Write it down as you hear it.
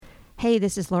Hey,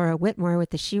 this is Laura Whitmore with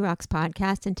the She Rocks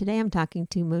podcast, and today I'm talking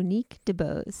to Monique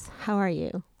DeBose. How are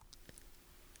you?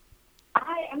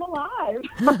 I am alive.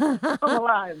 I'm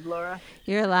alive, Laura.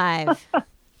 You're alive.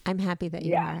 I'm happy that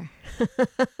you are.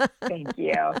 Thank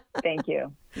you. Thank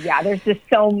you. Yeah, there's just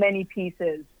so many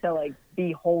pieces to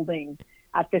be holding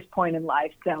at this point in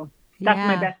life. So that's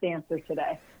my best answer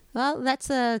today. Well, that's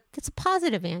a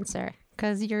positive answer,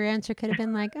 because your answer could have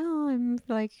been like, oh, I'm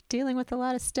dealing with a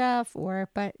lot of stuff,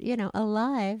 but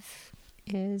alive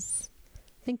is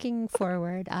thinking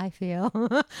forward, I feel.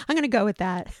 I'm going to go with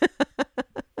that.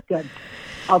 Good.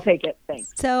 I'll take it.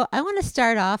 Thanks. So I want to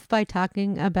start off by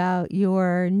talking about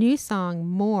your new song,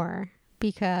 More,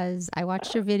 because I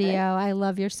watched your video. I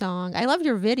love your song. I love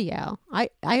your video. I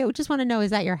just want to know,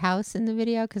 is that your house in the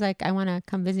video? Because I want to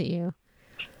come visit you.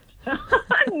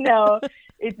 No,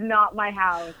 it's not my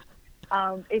house.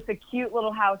 It's a cute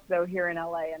little house, though, here in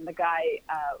LA, and the guy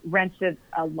rents it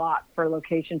a lot for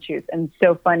location shoots. And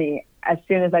so funny, as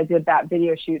soon as I did that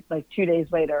video shoot, 2 days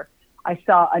later, I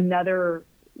saw another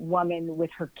woman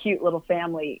with her cute little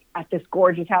family at this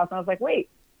gorgeous house. And I was like, wait,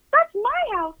 that's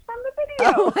my house from the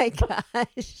video. Oh, my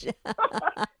gosh.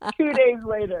 2 days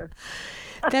later.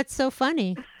 That's so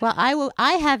funny. Well,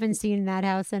 I haven't seen that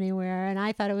house anywhere, and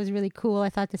I thought it was really cool. I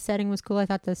thought the setting was cool. I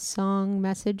thought the song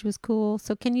message was cool.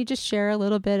 So can you just share a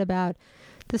little bit about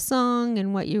the song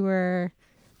and what your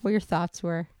thoughts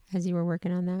were as you were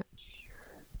working on that?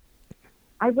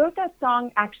 I wrote that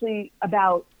song actually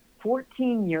about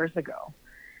 14 years ago,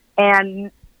 and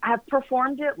have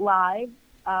performed it live,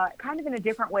 kind of in a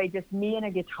different way, just me and a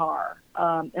guitar,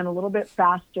 and a little bit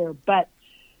faster, but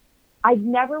I've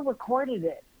never recorded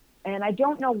it, and I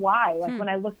don't know why. When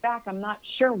I look back, I'm not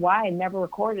sure why I never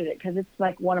recorded it, because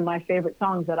it's one of my favorite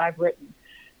songs that I've written.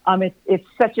 It's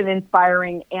such an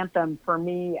inspiring anthem for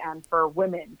me and for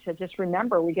women to just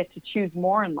remember we get to choose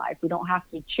more in life. We don't have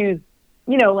to choose,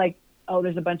 oh,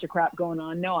 there's a bunch of crap going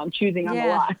on. No, I'm choosing I'm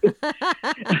alive.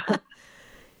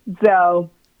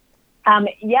 So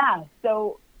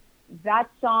that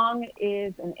song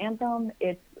is an anthem.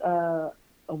 It's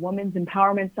a woman's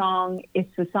empowerment song.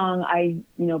 It's the song I,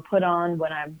 put on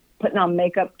when I'm putting on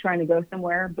makeup, trying to go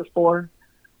somewhere before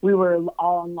we were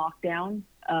all on lockdown.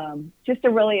 Just a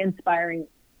really inspiring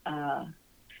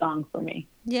song for me.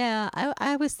 Yeah,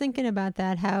 I was thinking about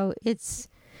that, how it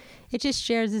just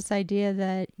shares this idea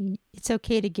that it's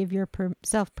okay to give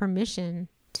yourself permission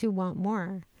to want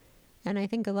more. And I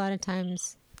think a lot of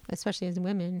times, especially as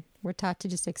women, we're taught to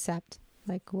just accept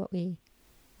what we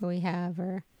have,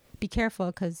 or be careful,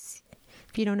 because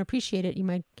if you don't appreciate it, you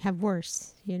might have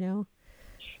worse,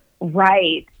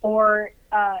 Right. Or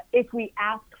if we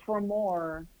ask for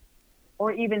more,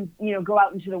 or even, go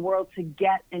out into the world to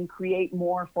get and create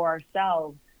more for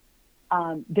ourselves,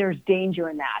 there's danger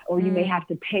in that. Or you may have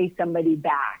to pay somebody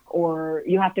back, or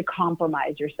you have to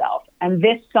compromise yourself. And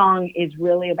this song is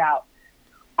really about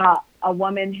a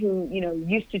woman who,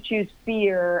 used to choose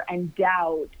fear and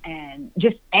doubt and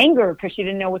just anger because she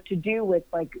didn't know what to do with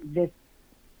this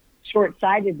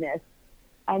short-sightedness.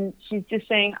 And she's just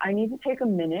saying, I need to take a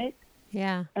minute.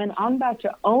 Yeah. And I'm about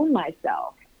to own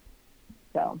myself.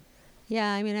 So.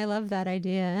 Yeah. I mean, I love that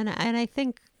idea. And I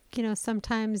think,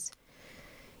 sometimes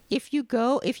if you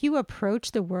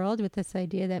approach the world with this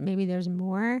idea that maybe there's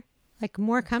more,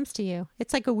 more comes to you.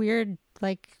 It's a weird,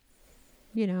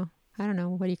 I don't know,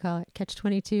 what do you call it?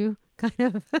 Catch-22 kind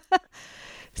of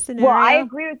scenario. Well, I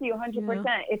agree with you 100%.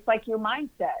 Yeah. It's your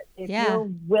mindset. If you're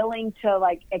willing to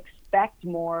expect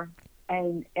more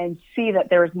and see that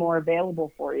there's more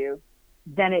available for you,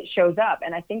 then it shows up.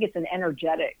 And I think it's an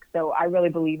energetic. So I really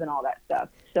believe in all that stuff.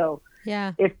 So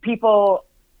if people,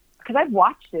 because I've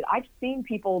watched it, I've seen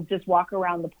people just walk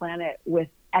around the planet with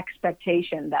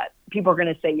expectation that people are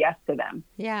going to say yes to them.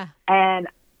 Yeah. And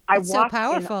it's so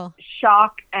powerful. In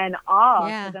shock and awe.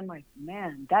 Because I'm like,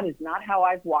 man, that is not how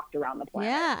I've walked around the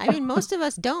planet. Yeah, I mean, most of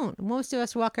us don't. Most of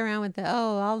us walk around with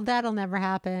that'll never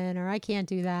happen, or I can't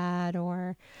do that,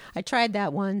 or I tried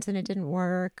that once and it didn't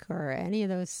work, or any of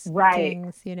those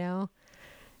things,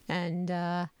 And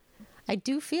I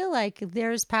do feel like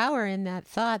there's power in that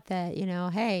thought that,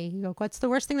 hey, what's the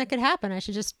worst thing that could happen? I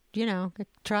should just,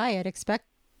 try it, expect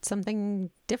something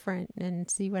different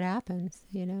and see what happens,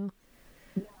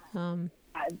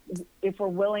 If we're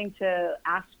willing to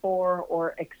ask for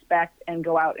or expect and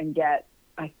go out and get,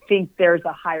 I think there's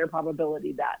a higher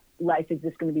probability that life is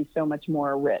just going to be so much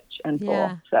more rich and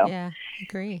full. So yeah,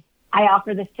 agree. I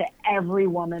offer this to every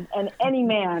woman and any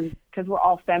man, because we're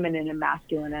all feminine and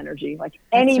masculine energy.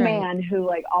 Any man who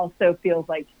also feels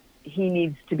like he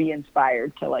needs to be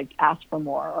inspired to ask for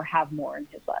more or have more in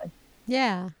his life.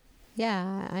 Yeah.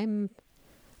 Yeah.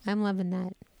 I'm loving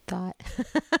that thought.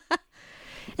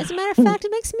 As a matter of fact,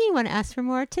 it makes me want to ask for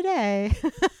more today.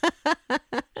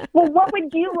 Well, what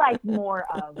would you like more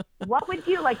of? What would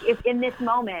you like if in this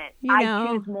moment I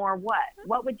choose more what?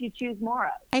 What would you choose more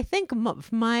of? I think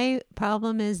my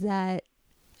problem is that,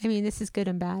 I mean, this is good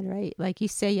and bad, right? Like you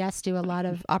say yes to a lot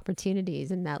of opportunities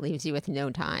and that leaves you with no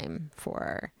time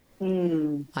for,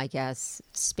 I guess,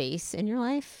 space in your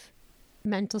life,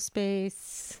 mental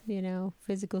space,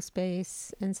 physical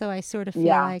space. And so I sort of feel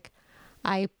like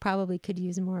I probably could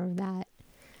use more of that.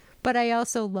 But I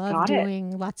also love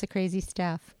doing lots of crazy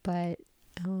stuff. But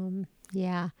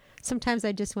sometimes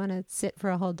I just want to sit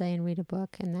for a whole day and read a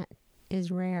book, and that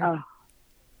is rare. Oh,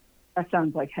 that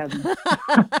sounds like heaven.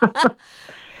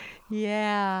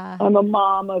 Yeah. I'm a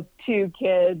mom of 2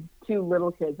 kids, 2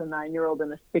 little kids, a 9-year-old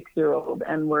and a 6-year-old,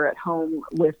 and we're at home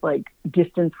with like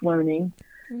distance learning.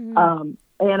 Mm-hmm.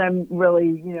 And I'm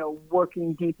really,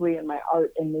 working deeply in my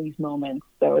art in these moments.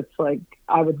 So it's like,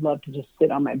 I would love to just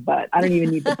sit on my butt. I don't even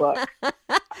need the book.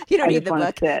 You don't need the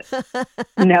book. Sit.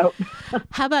 No.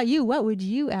 How about you? What would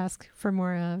you ask for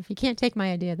more of? You can't take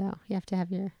my idea, though. You have to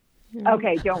have your...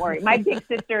 Okay, don't worry. My big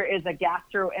sister is a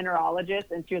gastroenterologist,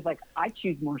 and she was like, I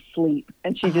choose more sleep.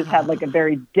 And she just had like a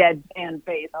very deadpan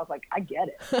face. I was like, I get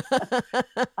it.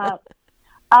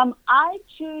 I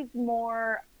choose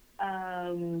more...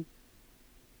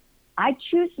 I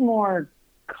choose more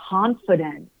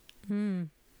confidence. I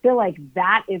feel like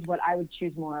that is what I would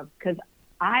choose more of, because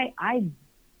I'm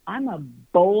a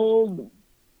bold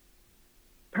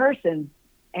person,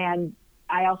 and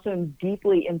I also am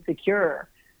deeply insecure.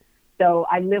 So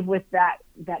I live with that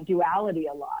duality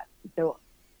a lot. So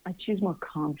I choose more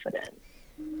confidence.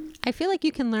 I feel like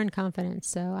you can learn confidence.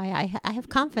 So I have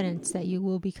confidence that you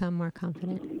will become more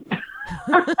confident.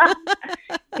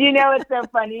 What's so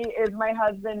funny is my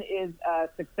husband is a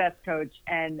success coach,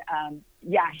 and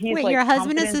he's Wait, like, your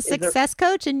husband is a success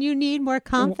coach, and you need more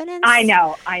confidence? I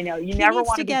know. You never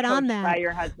want to be get coached on that by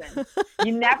your husband.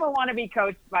 You never want to be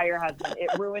coached by your husband.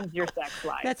 It ruins your sex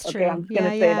life. That's true. Okay, I'm just going to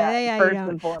say that first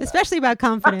and foremost. Especially about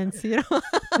confidence,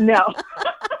 No.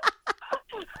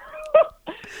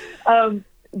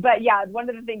 But yeah, one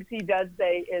of the things he does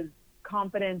say is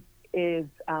confidence is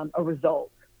a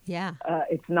result. Yeah.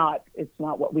 It's not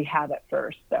what we have at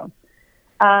first. So,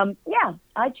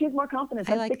 I choose more confidence.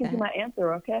 I'm sticking to my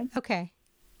answer. Okay. Okay.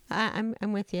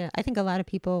 I'm with you. I think a lot of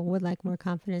people would like more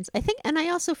confidence. And I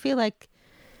also feel like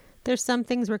there's some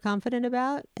things we're confident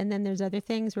about, and then there's other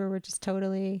things where we're just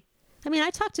totally, I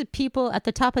talk to people at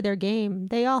the top of their game.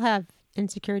 They all have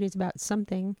insecurities about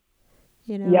something,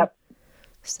 Yep.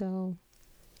 So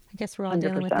I guess we're all 100%.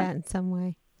 dealing with that in some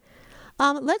way.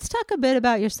 Let's talk a bit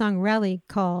about your song Rally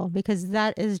Call, because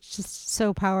that is just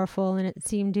so powerful, and it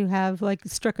seemed to have like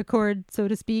struck a chord, so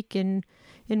to speak, in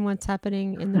what's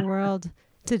happening in the world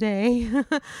today.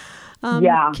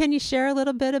 Can you share a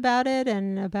little bit about it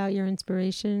and about your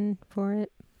inspiration for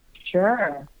it?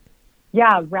 Sure.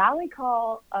 Yeah, Rally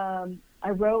Call, I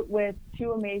wrote with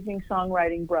 2 amazing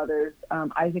songwriting brothers,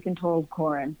 Isaac and Torald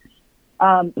Corin.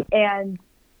 And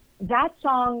that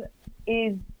song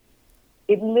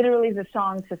it literally is a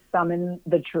song to summon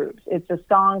the troops. It's a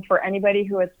song for anybody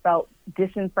who has felt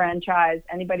disenfranchised,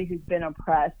 anybody who's been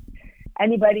oppressed,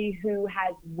 anybody who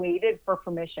has waited for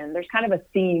permission. There's kind of a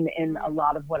theme in a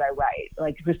lot of what I write,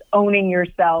 like just owning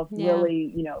yourself,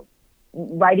 really,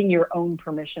 writing your own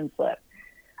permission slip.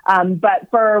 But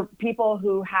for people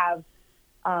who have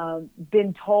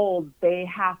been told they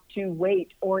have to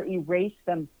wait or erase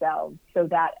themselves so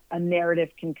that a narrative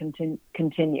can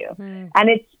continue. And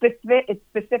it's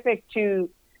specific to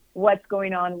what's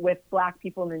going on with Black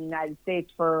people in the United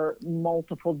States for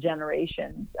multiple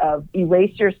generations of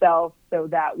erase yourself so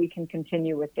that we can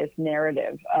continue with this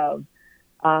narrative of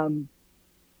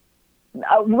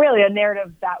really a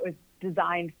narrative that was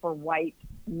designed for white,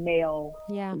 male,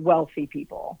 wealthy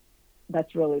people.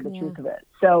 That's really the truth of it.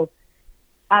 So,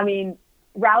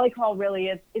 Rally Call really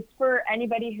is, it's for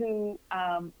anybody who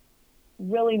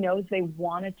really knows they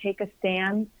want to take a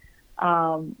stand.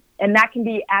 And that can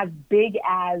be as big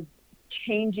as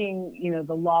changing,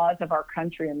 the laws of our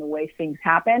country and the way things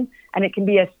happen. And it can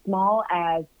be as small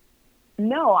as,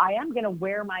 no, I am going to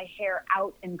wear my hair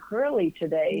out and curly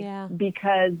today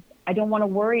because I don't want to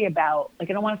worry about, I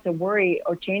don't want to worry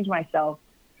or change myself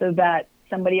so that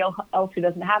somebody else who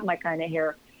doesn't have my kind of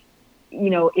hair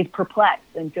is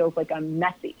perplexed and feels like I'm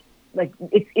messy. Like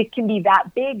it can be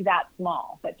that big, that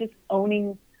small, but just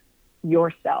owning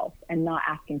yourself and not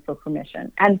asking for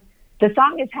permission. And the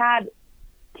song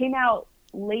came out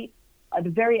late at the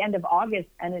very end of August,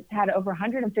 and it's had over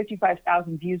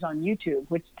 155,000 views on YouTube,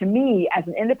 which to me as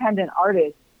an independent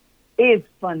artist is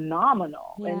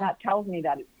phenomenal. Yeah. And that tells me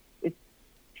that it's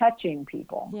touching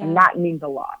people. Yeah. And that means a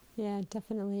lot. Yeah,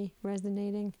 definitely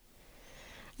resonating.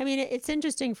 I mean, it's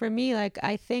interesting for me. Like,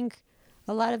 I think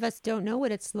a lot of us don't know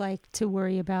what it's like to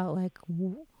worry about, like,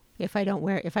 if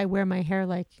I wear my hair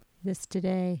like this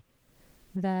today,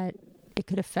 that it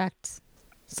could affect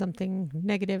something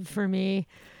negative for me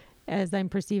as I'm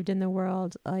perceived in the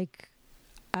world. Like,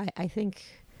 I think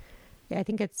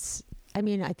it's, I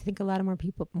mean, I think a lot of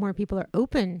more people are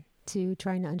open to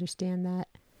trying to understand that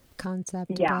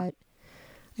concept. Yeah. But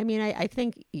I mean, I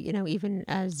think, you know, even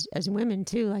as women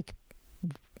too, like,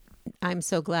 I'm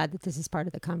so glad that this is part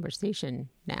of the conversation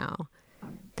now,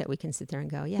 that we can sit there and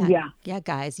go, yeah,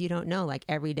 guys, you don't know, like,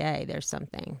 every day there's some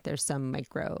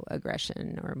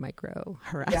microaggression or micro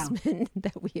harassment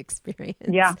that we experience.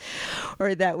 Yeah.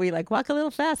 Or that we, like, walk a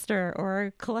little faster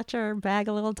or clutch our bag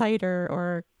a little tighter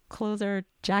or close our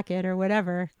jacket or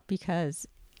whatever, because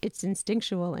it's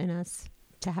instinctual in us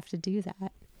to have to do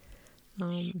that.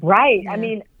 Right. Yeah. I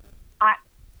mean,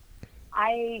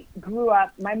 I grew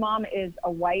up, my mom is a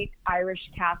white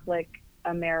Irish Catholic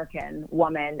American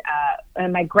woman,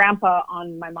 and my grandpa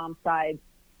on my mom's side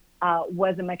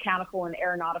was a mechanical and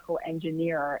aeronautical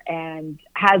engineer and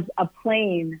has a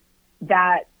plane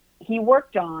that he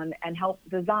worked on and helped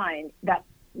design that,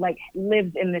 like,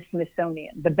 lives in the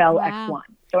Smithsonian, the Bell X-1.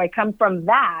 So I come from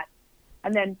that.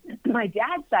 And then my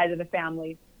dad's side of the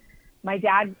family, my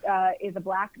dad is a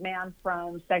Black man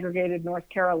from segregated North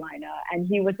Carolina, and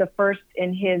he was the first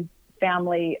in his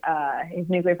family, his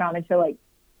nuclear family, to, like,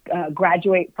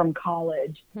 graduate from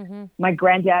college. Mm-hmm. My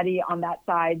granddaddy on that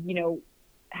side, you know,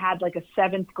 had, like, a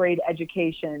 7th grade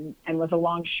education and was a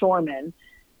longshoreman,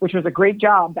 which was a great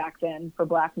job back then for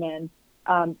Black men.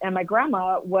 And my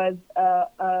grandma was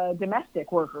a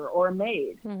domestic worker or a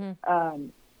maid. Mm-hmm.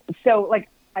 So, like,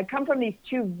 I come from these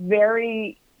two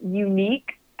very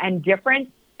unique and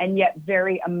different and yet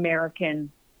very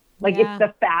American, like, it's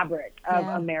the fabric of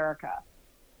America.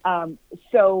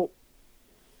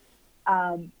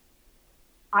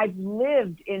 I've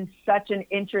lived in such an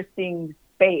interesting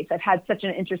space. I've had such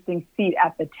an interesting seat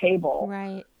at the table,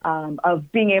 right,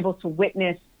 of being able to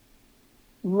witness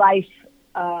life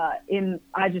in,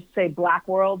 I just say, Black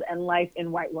world and life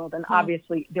in white world. And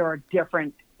obviously there are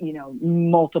different, you know,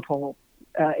 multiple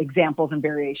examples and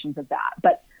variations of that.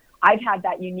 But I've had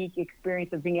that unique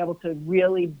experience of being able to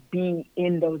really be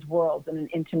in those worlds in an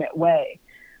intimate way.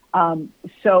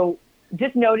 So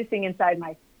just noticing inside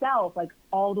myself, like,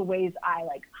 all the ways I,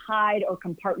 like, hide or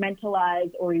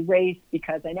compartmentalize or erase,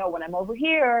 because I know when I'm over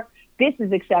here, this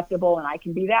is acceptable and I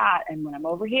can be that. And when I'm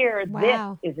over here,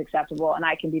 this is acceptable and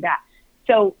I can be that.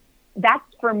 So that's,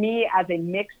 for me, as a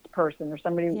mixed person or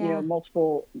somebody, you know,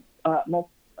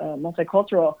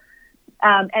 multicultural.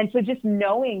 And so just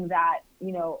knowing that,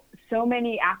 you know, so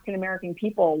many African-American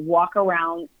people walk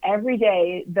around every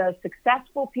day, the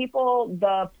successful people,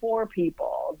 the poor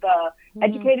people, the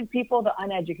educated people, the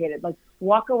uneducated, like,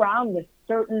 walk around with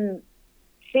certain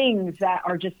things that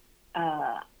are just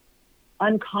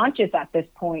unconscious at this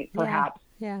point, perhaps,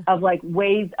 of, like,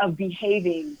 ways of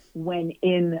behaving when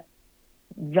in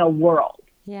the world.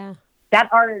 Yeah. That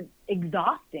are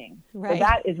exhausting. Right. So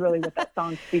that is really what that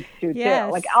song speaks to, too.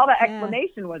 Like, all the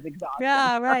explanation was exhausting.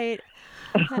 Yeah, right.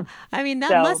 I mean,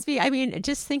 that must be, I mean,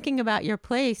 just thinking about your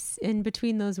place in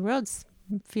between those worlds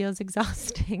feels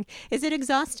exhausting. Is it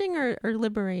exhausting or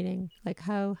liberating? Like,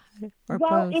 how, or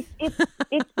both? Well,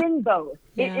 it's been both.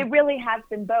 It really has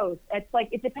been both. It's like,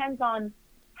 it depends on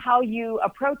how you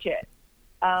approach it.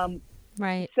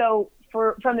 Right. So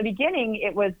from the beginning,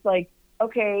 it was like,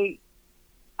 okay,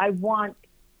 I want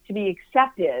to be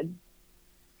accepted.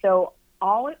 So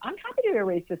I'm happy to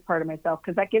erase this part of myself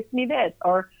because that gets me this.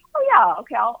 Or, oh yeah,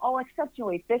 okay, I'll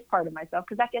accentuate this part of myself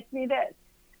because that gets me this.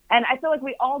 And I feel like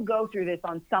we all go through this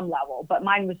on some level, but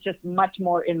mine was just much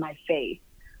more in my face.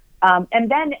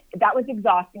 And then that was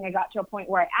exhausting. I got to a point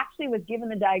where I actually was given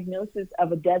the diagnosis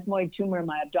of a desmoid tumor in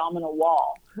my abdominal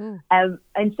wall. And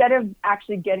instead of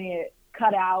actually getting it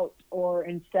cut out, or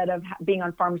instead of being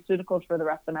on pharmaceuticals for the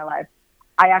rest of my life,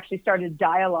 I actually started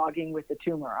dialoguing with the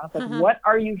tumor. I was like, what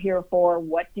are you here for?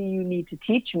 What do you need to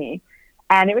teach me?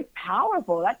 And it was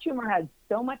powerful. That tumor had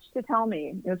so much to tell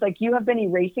me. It was like, you have been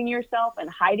erasing yourself and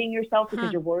hiding yourself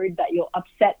because you're worried that you'll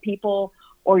upset people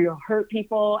or you'll hurt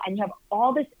people. And you have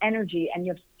all this energy and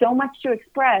you have so much to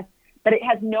express, but it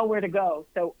has nowhere to go.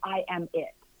 So I am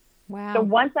it. Wow. So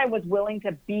once I was willing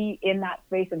to be in that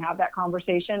space and have that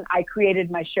conversation, I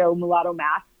created my show, Mulatto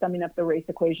Math, Summing Up the Race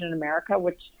Equation in America,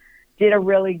 which did a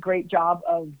really great job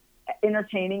of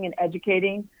entertaining and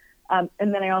educating. And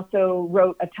then I also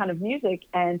wrote a ton of music,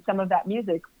 and some of that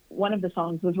music one of the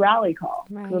songs was Rally Call.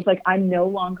 Right. It was like, I'm no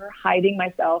longer hiding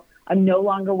myself. I'm no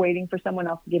longer waiting for someone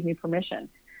else to give me permission.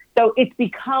 So it's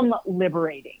become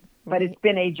liberating, but it's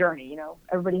been a journey, you know,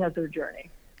 everybody has their journey.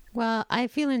 Well, I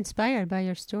feel inspired by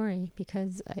your story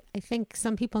because I think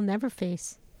some people never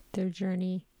face their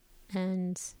journey,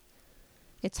 and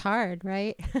it's hard,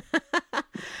 right?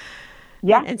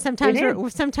 Yeah. And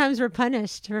sometimes we're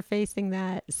punished for facing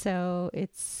that. So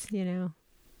it's, you know,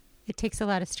 it takes a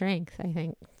lot of strength, I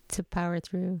think, to power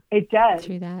through. It does.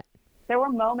 Through that. There were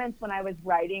moments when I was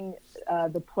writing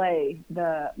the play,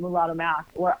 the Mulatto Mask,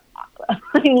 where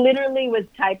I literally was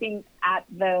typing at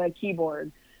the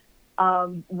keyboard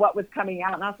what was coming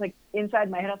out. And I was like,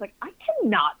 inside my head, I was like, I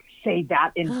cannot say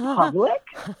that in public.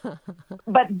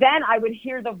 But then I would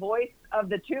hear the voice of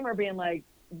the tumor being like,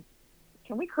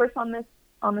 can we curse on this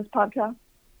podcast?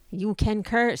 You can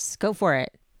curse. Go for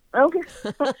it. Okay.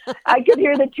 I could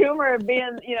hear the tumor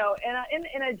being, you know,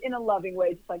 in a loving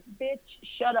way, just like, bitch,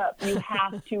 shut up. You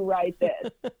have to write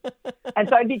this. And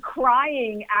so I'd be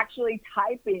crying, actually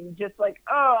typing, just like,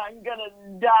 oh, I'm going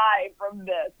to die from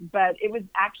this. But it was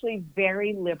actually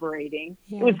very liberating.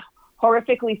 Yeah. It was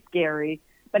horrifically scary,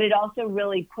 but it also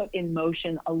really put in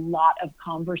motion a lot of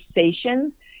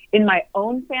conversations in my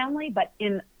own family, but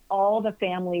in all the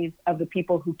families of the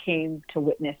people who came to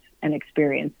witness and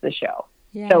experience the show.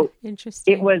 Yeah, so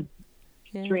interesting. It was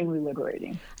extremely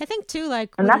liberating. I think too,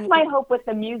 like, and that's my hope with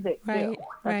the music right, too.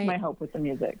 That's my hope with the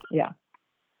music. Yeah.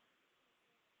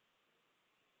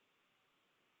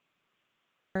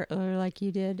 Or like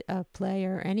you did a play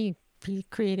or any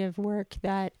creative work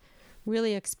that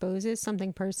really exposes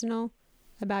something personal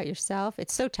about yourself.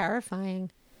 It's so terrifying.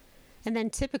 And then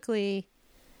typically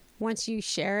once you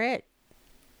share it,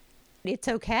 it's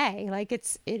okay. Like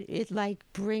it like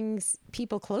brings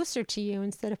people closer to you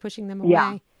instead of pushing them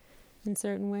away in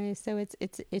certain ways. So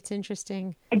it's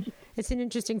interesting. It's an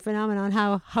interesting phenomenon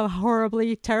how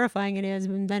horribly terrifying it is,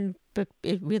 and then but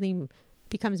it really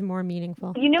becomes more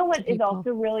meaningful. You know what is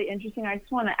also really interesting? I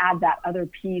just want to add that other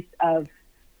piece of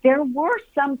there were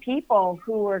some people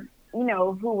who were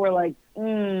like,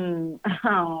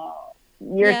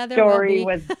 your story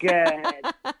was good.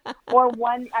 Or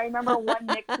I remember one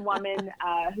mixed woman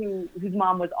whose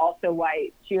mom was also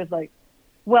white. She was like,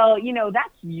 well, you know,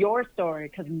 that's your story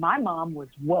because my mom was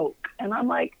woke. And I'm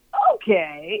like,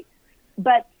 okay.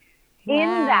 But in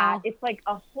that, it's like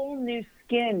a whole new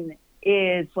skin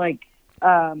is like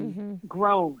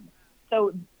grown.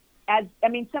 So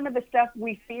some of the stuff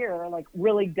we fear like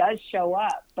really does show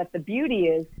up. But the beauty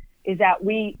is that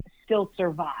we still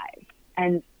survive.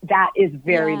 And that is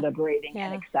very liberating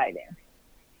and exciting.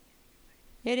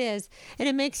 It is. And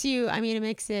it makes you, I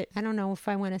don't know if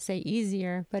I want to say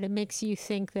easier, but it makes you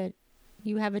think that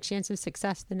you have a chance of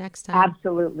success the next time.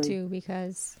 Absolutely. Too,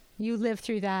 because you lived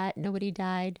through that. Nobody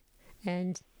died.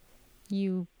 And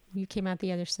you came out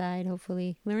the other side,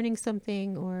 hopefully learning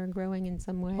something or growing in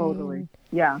some way. Totally.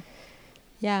 Yeah.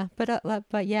 Yeah,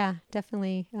 but yeah,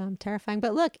 definitely terrifying.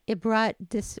 But look, it brought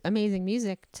this amazing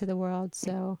music to the world.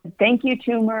 So thank you,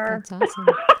 Tumor. That's awesome.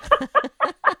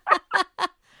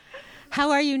 How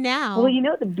are you now? Well, you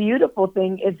know, the beautiful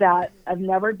thing is that I've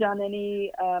never done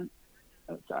any.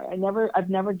 I've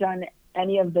never done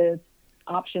any of the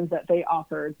options that they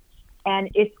offered, and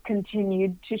it's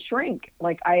continued to shrink.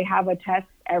 Like I have a test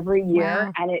every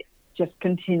year, and it just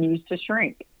continues to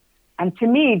shrink. And to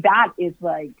me, that is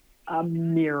like a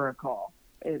miracle.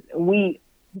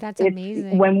 That's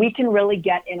amazing. When we can really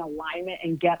get in alignment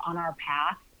and get on our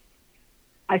path,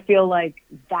 I feel like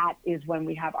that is when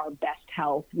we have our best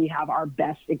health. We have our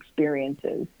best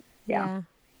experiences. Yeah.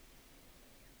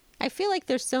 I feel like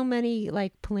there's so many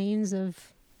like planes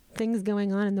of things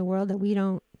going on in the world that we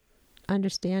don't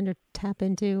understand or tap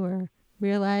into or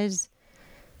realize.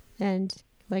 And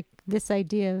like this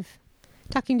idea of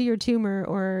talking to your tumor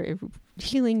or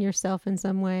healing yourself in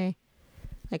some way.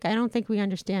 Like, I don't think we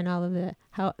understand all of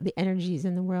how the energies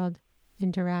in the world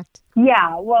interact.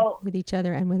 Yeah, well, with each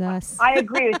other and with us. I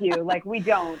agree with you. Like, we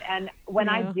don't. And when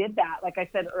I did that, like I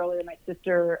said earlier, my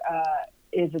sister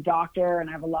is a doctor, and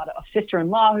I have a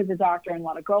sister-in-law who's a doctor, and a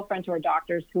lot of girlfriends who are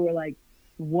doctors who are like,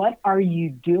 "What are you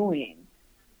doing?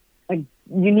 Like,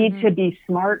 you need to be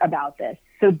smart about this."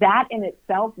 So that in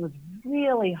itself was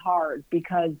really hard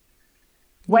because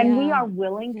when we are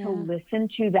willing to listen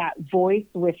to that voice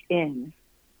within,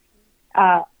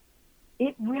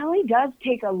 it really does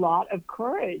take a lot of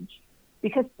courage,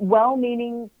 because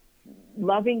well-meaning,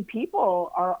 loving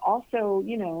people are also,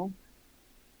 you know,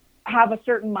 have a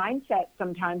certain mindset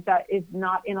sometimes that is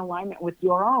not in alignment with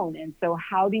your own. And so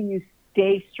how do you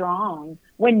stay strong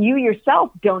when you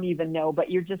yourself don't even know, but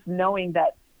you're just knowing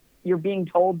that you're being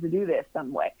told to do this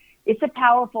some way. It's a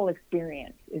powerful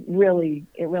experience. It really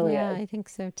is. Yeah, I think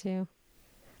so too.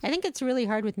 I think it's really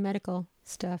hard with medical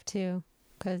stuff too,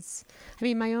 because I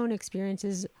mean, my own experience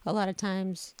is a lot of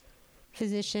times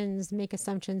physicians make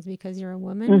assumptions because you're a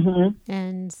woman, Mm-hmm.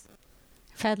 and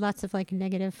I've had lots of like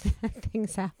negative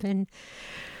things happen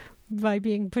by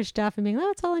being pushed off and being, oh,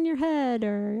 it's all in your head,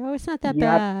 or oh, it's not that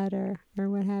bad, or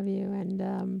what have you.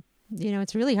 And you know,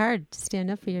 it's really hard to stand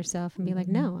up for yourself and be like,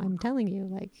 no, I'm telling you,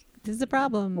 like, this is a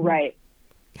problem. Right.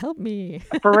 Help me.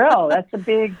 For real, that's a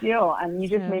big deal. And you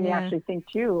just made me actually think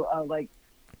too,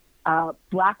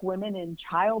 Black women in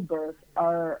childbirth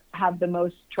have the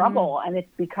most trouble, and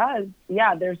it's because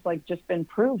there's like just been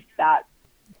proof that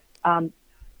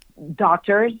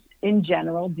doctors in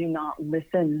general do not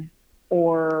listen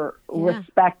or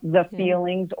respect the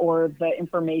feelings or the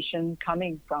information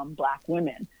coming from Black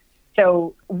women.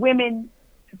 So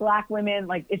Black women,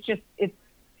 like it's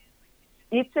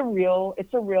a real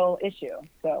issue.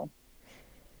 So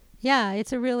yeah,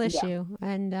 it's a real issue,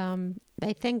 and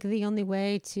I think the only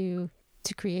way to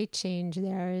create change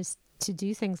there is to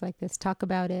do things like this, talk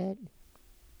about it,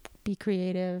 be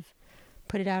creative,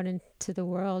 put it out into the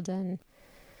world, and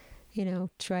you know,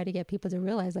 try to get people to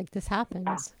realize like this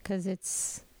happens, because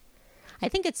I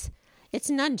think it's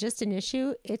not just an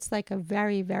issue, it's like a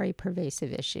very, very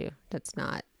pervasive issue that's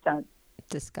not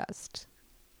discussed.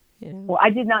 You know? Well, I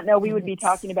did not know we would be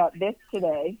talking about this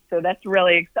today, so that's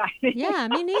really exciting. Yeah,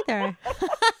 me neither.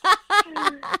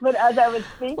 But as I was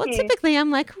thinking... Well, typically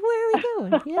I'm like, where are we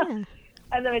going? Yeah.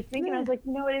 As I was thinking, I was like,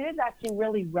 no, it is actually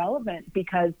really relevant,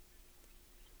 because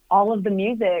all of the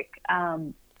music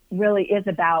really is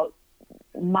about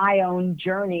my own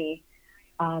journey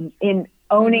in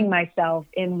owning myself,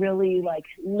 in really like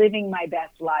living my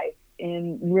best life,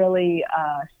 in really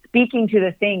speaking to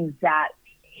the things that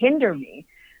hinder me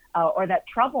or that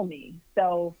trouble me.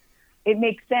 So it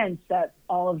makes sense that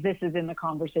all of this is in the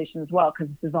conversation as well, because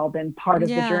this has all been part of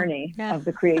the journey of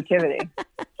the creativity.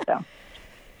 So,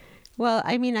 well,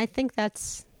 I mean, I think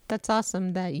that's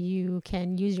awesome that you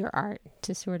can use your art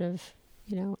to sort of,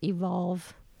 you know,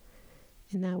 evolve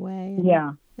in that way.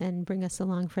 And bring us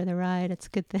along for the ride. It's a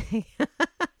good thing.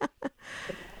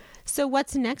 So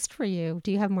what's next for you?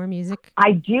 Do you have more music?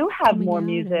 I do have more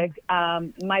music.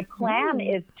 My plan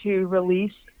is to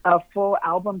release a full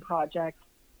album project,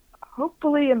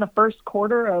 hopefully in the first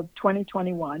quarter of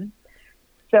 2021.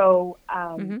 So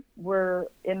we're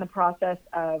in the process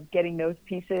of getting those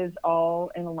pieces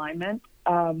all in alignment.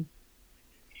 And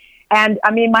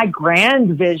I mean, my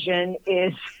grand vision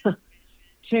is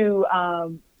to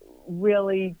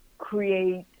really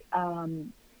create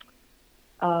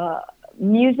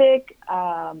music,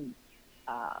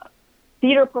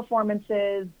 theater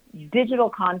performances, digital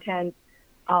content,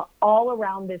 all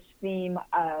around this theme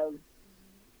of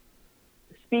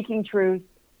speaking truth,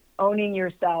 owning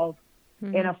yourself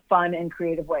in a fun and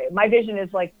creative way. My vision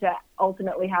is like to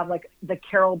ultimately have like the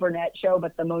Carol Burnett show,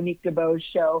 but the Monique DeBose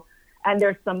show. And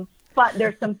there's some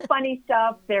funny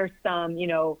stuff. There's some, you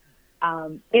know,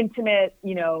 intimate,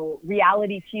 you know,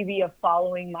 reality TV of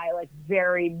following my like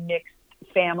very mixed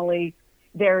family.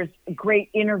 There's great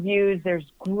interviews. There's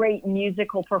great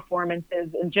musical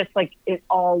performances, and just like it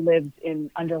all lives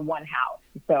in under one house.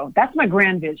 So that's my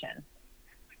grand vision.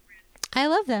 I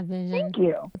love that vision. Thank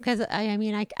you. Because I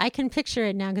mean, I can picture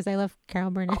it now because I love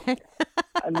Carol Burnett.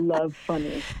 I love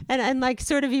funny. And like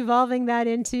sort of evolving that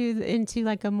into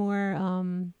like a more,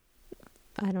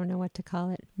 I don't know what to call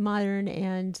it, modern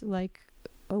and like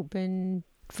open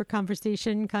for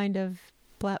conversation kind of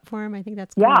platform. I think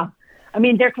that's cool. Yeah. I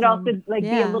mean, there could also like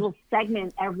be a little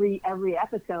segment every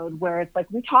episode where it's like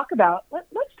we talk about let's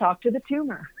talk to the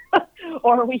tumor,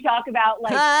 or we talk about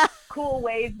like cool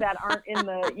ways that aren't in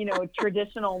the, you know,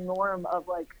 traditional norm of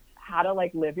like how to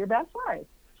like live your best life.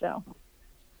 So,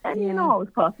 and you know,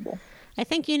 it's possible. I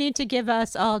think you need to give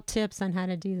us all tips on how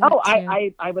to do that. Oh,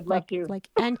 too. I would love to. Like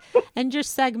and your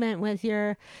segment with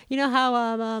your, you know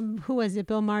how who was it?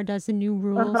 Bill Maher does the new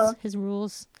rules, his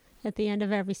rules at the end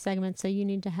of every segment. So you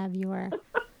need to have your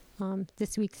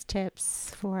this week's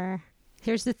tips for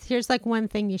here's like one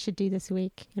thing you should do this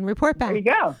week and report back. There you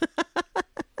go.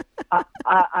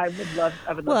 I would love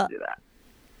to do that.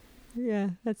 Yeah,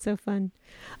 that's so fun.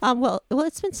 Well,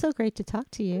 it's been so great to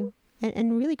talk to you.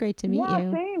 And really great to meet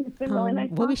you. Same. It's been really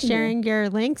nice. We'll be sharing your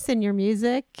links and your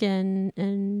music,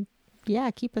 and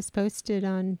keep us posted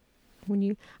on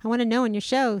I want to know when your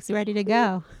show's ready to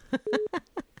go.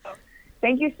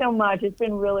 Thank you so much. It's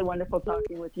been really wonderful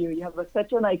talking with you. You have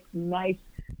such a nice,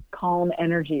 calm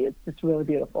energy. It's just really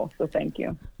beautiful. So thank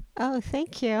you. Oh,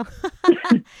 thank you.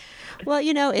 Well,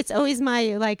 it's always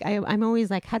I'm always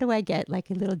like, how do I get like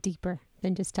a little deeper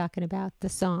than just talking about the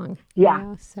song?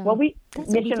 Yeah. So well,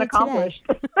 mission accomplished.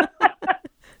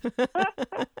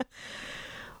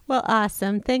 Well,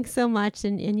 awesome. Thanks so much.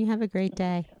 And you have a great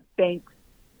day. Thanks.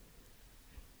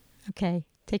 Okay.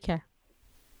 Take care.